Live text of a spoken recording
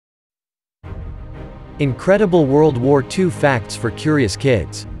Incredible World War II facts for curious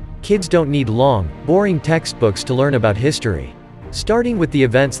kids. Kids don't need long, boring textbooks to learn about history. Starting with the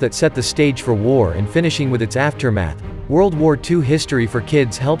events that set the stage for war and finishing with its aftermath, World War II history for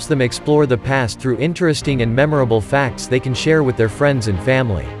kids helps them explore the past through interesting and memorable facts they can share with their friends and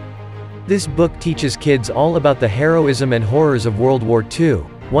family. This book teaches kids all about the heroism and horrors of World War II,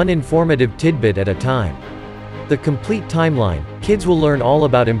 one informative tidbit at a time. The complete timeline, kids will learn all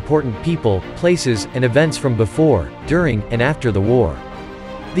about important people, places, and events from before, during, and after the war.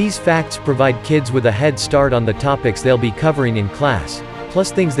 These facts provide kids with a head start on the topics they'll be covering in class, plus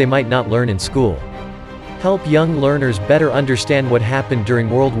things they might not learn in school. Help young learners better understand what happened during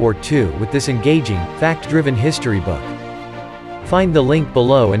World War II with this engaging, fact-driven history book. Find the link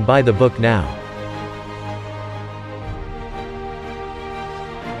below and buy the book now.